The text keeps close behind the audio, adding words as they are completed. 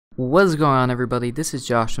What is going on, everybody? This is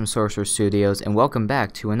Josh from Sorcerer Studios and welcome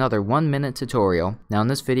back to another 1-minute tutorial. Now in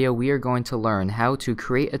this video we are going to learn how to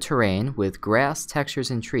create a terrain with grass,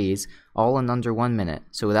 textures, and trees all in under 1 minute.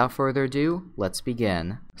 So without further ado, let's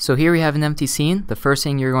begin. So here we have an empty scene. The first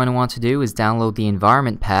thing you're going to want to do is download the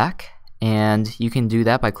environment pack, and you can do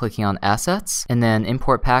that by clicking on Assets and then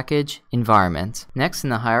Import Package, Environment. Next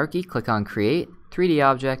in the hierarchy, click on Create, 3D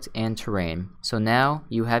Object, and Terrain. So now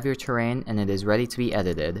you have your terrain and it is ready to be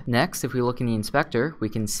edited. Next, if we look in the inspector, we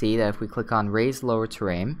can see that if we click on Raise Lower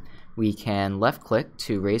Terrain, we can left click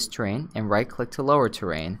to raise terrain and right click to lower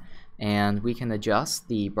terrain. And we can adjust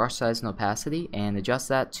the brush size and opacity and adjust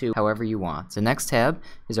that to however you want. The next tab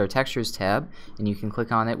is our Textures tab, and you can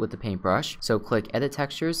click on it with the paintbrush. So click Edit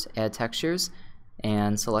Textures, Add Textures,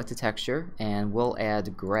 and select a texture, and we'll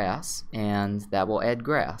add grass, and that will add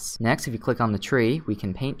grass. Next, if you click on the tree, we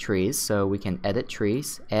can paint trees, so we can edit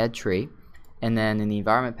trees, add tree, and then in the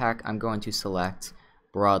environment pack I'm going to select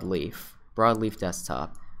broadleaf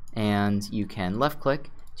desktop, and you can left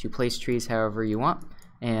click to place trees however you want,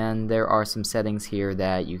 and there are some settings here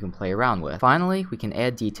that you can play around with. Finally, we can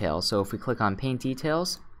add details, so if we click on paint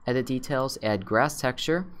details, edit details, add grass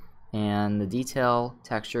texture, and the detail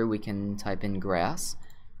texture we can type in grass.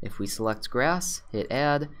 If we select grass, hit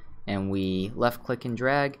add, and we left click and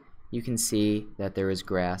drag, you can see that there is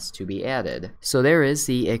grass to be added. So there is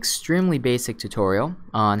the extremely basic tutorial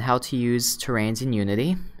on how to use terrains in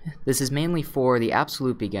Unity. This is mainly for the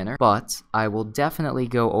absolute beginner, but I will definitely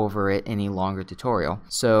go over it in a longer tutorial.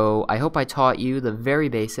 So I hope I taught you the very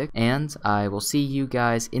basic, and I will see you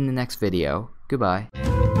guys in the next video. Goodbye.